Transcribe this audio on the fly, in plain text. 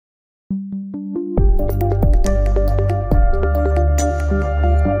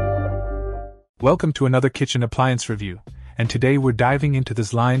Welcome to another kitchen appliance review, and today we're diving into the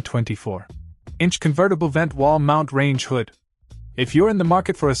ZLINE 24-inch convertible vent wall mount range hood. If you're in the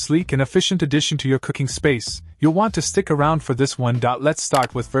market for a sleek and efficient addition to your cooking space, you'll want to stick around for this one. Let's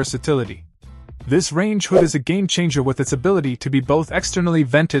start with versatility. This range hood is a game changer with its ability to be both externally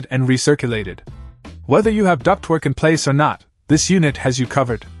vented and recirculated. Whether you have ductwork in place or not, this unit has you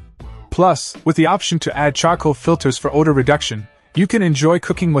covered. Plus, with the option to add charcoal filters for odor reduction, you can enjoy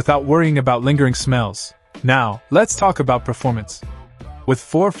cooking without worrying about lingering smells. Now, let's talk about performance. With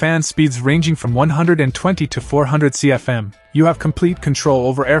 4 fan speeds ranging from 120 to 400 CFM, you have complete control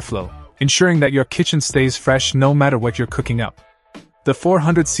over airflow, ensuring that your kitchen stays fresh no matter what you're cooking up. The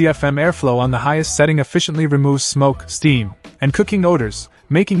 400 CFM airflow on the highest setting efficiently removes smoke, steam, and cooking odors,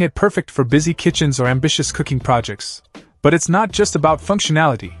 making it perfect for busy kitchens or ambitious cooking projects. But it's not just about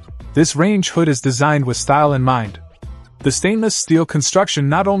functionality. This range hood is designed with style in mind. The stainless steel construction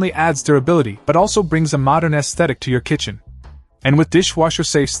not only adds durability but also brings a modern aesthetic to your kitchen. And with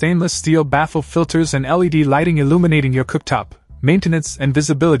dishwasher-safe stainless steel baffle filters and LED lighting illuminating your cooktop, maintenance and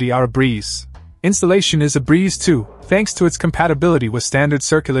visibility are a breeze. Installation is a breeze too, thanks to its compatibility with standard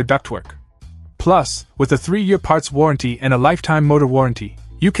circular ductwork. Plus, with a 3-year parts warranty and a lifetime motor warranty,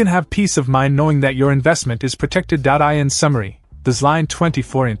 you can have peace of mind knowing that your investment is protected. In summary, the ZLINE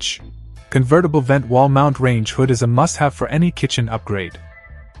 24-inch convertible vent wall mount range hood is a must-have for any kitchen upgrade.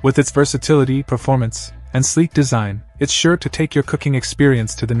 With its versatility, performance, and sleek design, it's sure to take your cooking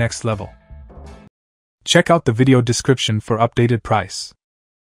experience to the next level. Check out the video description for updated price.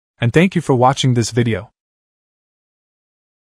 And thank you for watching this video.